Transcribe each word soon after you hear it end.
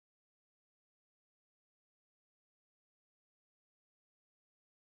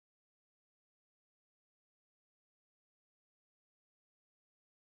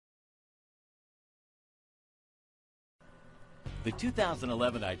The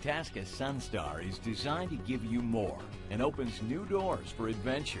 2011 Itasca Sunstar is designed to give you more and opens new doors for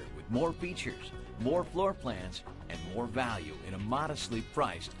adventure with more features, more floor plans, and more value in a modestly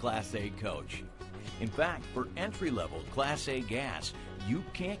priced Class A coach. In fact, for entry-level Class A gas, you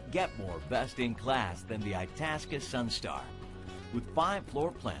can't get more best-in-class than the Itasca Sunstar. With 5 floor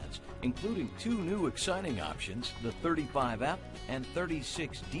plans, including 2 new exciting options, the 35F and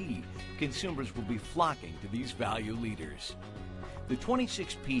 36D, consumers will be flocking to these value leaders. The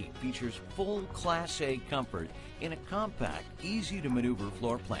 26P features full Class A comfort in a compact, easy-to-maneuver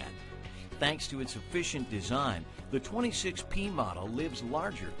floor plan. Thanks to its efficient design, the 26P model lives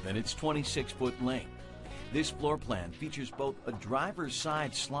larger than its 26-foot length. This floor plan features both a driver's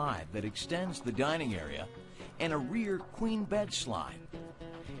side slide that extends the dining area and a rear queen bed slide.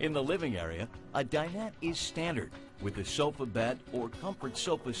 In the living area, a dinette is standard, with a sofa bed or comfort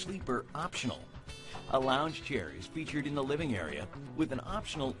sofa sleeper optional. A lounge chair is featured in the living area with an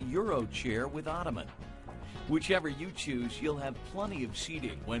optional Euro chair with ottoman. Whichever you choose, you'll have plenty of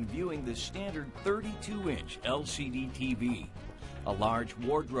seating when viewing the standard 32-inch LCD TV. A large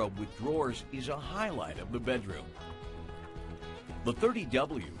wardrobe with drawers is a highlight of the bedroom. The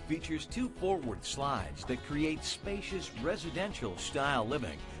 30W features 2 forward slides that create spacious residential-style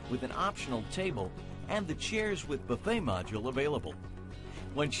living with an optional table and the chairs with buffet module available.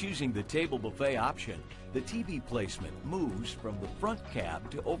 When choosing the table buffet option, the TV placement moves from the front cab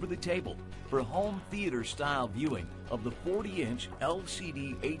to over the table for home theater-style viewing of the 40-inch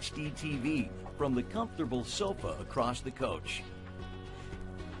LCD HD TV from the comfortable sofa across the coach.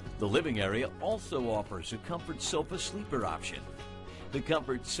 The living area also offers a comfort sofa sleeper option. The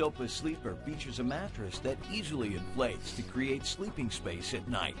comfort sofa sleeper features a mattress that easily inflates to create sleeping space at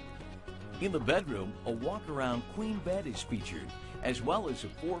night. In the bedroom, a walk-around queen bed is featured, as well as a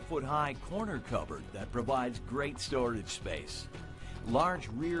 4-foot-high corner cupboard that provides great storage space. Large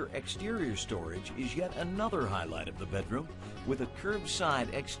rear exterior storage is yet another highlight of the bedroom, with a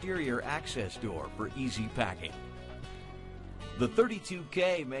curbside exterior access door for easy packing. The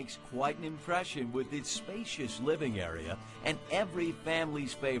 32K makes quite an impression with its spacious living area and every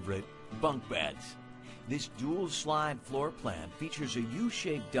family's favorite, bunk beds. This dual slide floor plan features a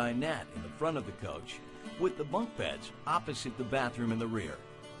U-shaped dinette in the front of the coach, with the bunk beds opposite the bathroom in the rear.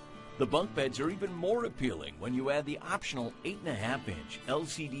 The bunk beds are even more appealing when you add the optional 8.5-inch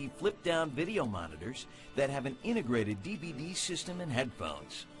LCD flip-down video monitors that have an integrated DVD system and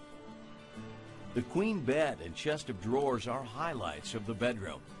headphones. The queen bed and chest of drawers are highlights of the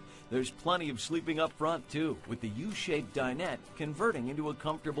bedroom. There's plenty of sleeping up front too, with the U-shaped dinette converting into a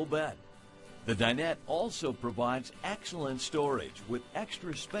comfortable bed. The dinette also provides excellent storage with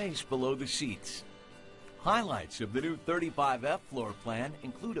extra space below the seats. Highlights of the new 35F floor plan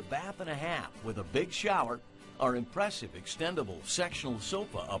include a bath and a half with a big shower, our impressive extendable sectional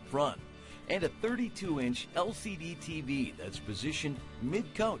sofa up front, and a 32-inch LCD TV that's positioned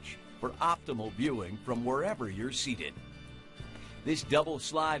mid-coach for optimal viewing from wherever you're seated. This double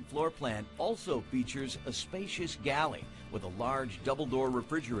slide floor plan also features a spacious galley with a large double-door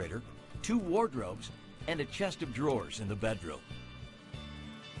refrigerator, 2 wardrobes, and a chest of drawers in the bedroom.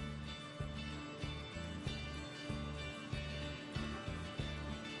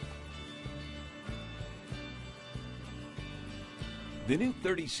 The new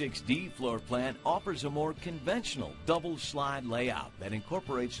 36D floor plan offers a more conventional double slide layout that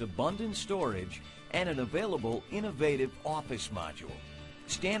incorporates abundant storage and an available innovative office module.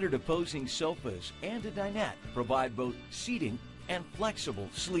 Standard opposing sofas and a dinette provide both seating and flexible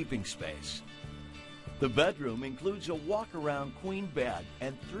sleeping space. The bedroom includes a walk-around queen bed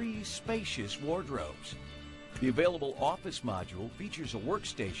and 3 spacious wardrobes. The available office module features a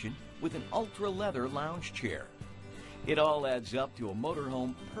workstation with an ultra-leather lounge chair. It all adds up to a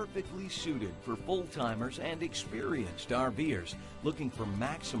motorhome perfectly suited for full-timers and experienced RVers looking for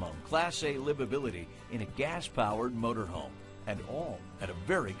maximum Class A livability in a gas-powered motorhome, and all at a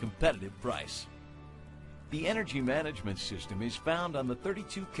very competitive price. The energy management system is found on the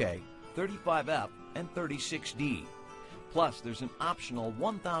 32K, 35F, and 36D. Plus, there's an optional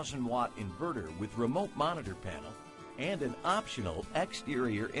 1,000-watt inverter with remote monitor panel and an optional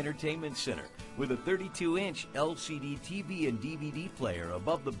exterior entertainment center with a 32-inch LCD TV and DVD player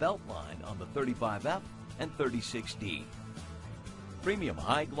above the belt line on the 35F and 36D. Premium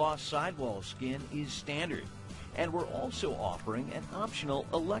high-gloss sidewall skin is standard, and we're also offering an optional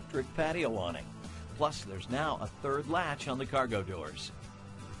electric patio awning. Plus, there's now a 3rd latch on the cargo doors.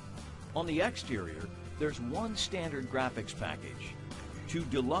 On the exterior, there's 1 standard graphics package, 2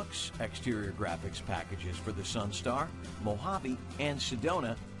 deluxe exterior graphics packages for the Sunstar, Mojave, and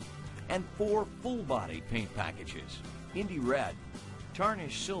Sedona, and 4 full-body paint packages. Indy Red,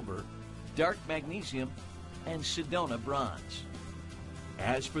 Tarnished Silver, Dark Magnesium, and Sedona Bronze.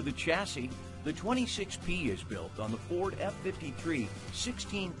 As for the chassis, the 26P is built on the Ford F-53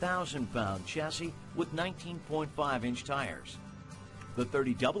 16,000-pound chassis with 19.5-inch tires. The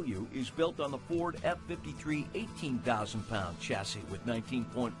 30W is built on the Ford F-53 18,000-pound chassis with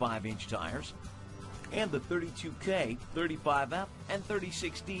 19.5-inch tires. And the 32K, 35F, and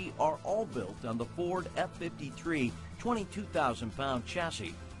 36D are all built on the Ford F-53 22,000-pound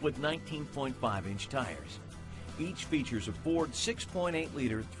chassis with 19.5-inch tires. Each features a Ford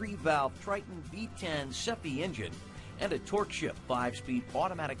 6.8-liter 3-valve Triton V10 Cephi engine and a torque-shift 5-speed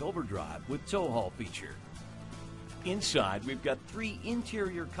automatic overdrive with tow haul feature. Inside, we've got 3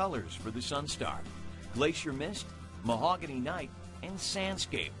 interior colors for the Sunstar: Glacier Mist, Mahogany Night, and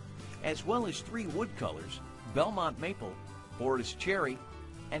Sandscape, as well as 3 wood colors: Belmont Maple, Forest Cherry,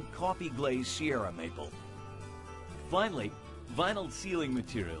 and Coffee Glazed Sierra Maple. Finally, vinyl sealing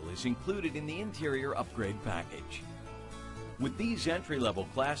material is included in the interior upgrade package. With these entry-level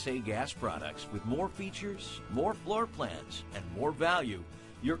Class A gas products with more features, more floor plans, and more value,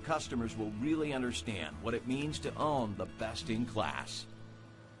 your customers will really understand what it means to own the best in class.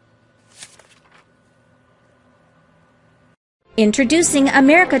 Introducing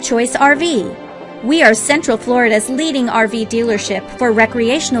America Choice RV. We are Central Florida's leading RV dealership for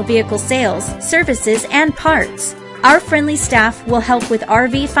recreational vehicle sales, services, and parts. Our friendly staff will help with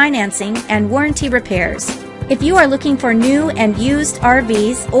RV financing and warranty repairs. If you are looking for new and used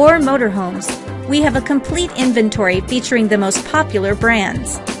RVs or motorhomes, we have a complete inventory featuring the most popular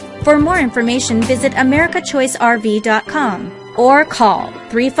brands. For more information, visit americachoicerv.com or call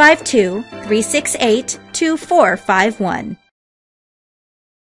 352-368-2451.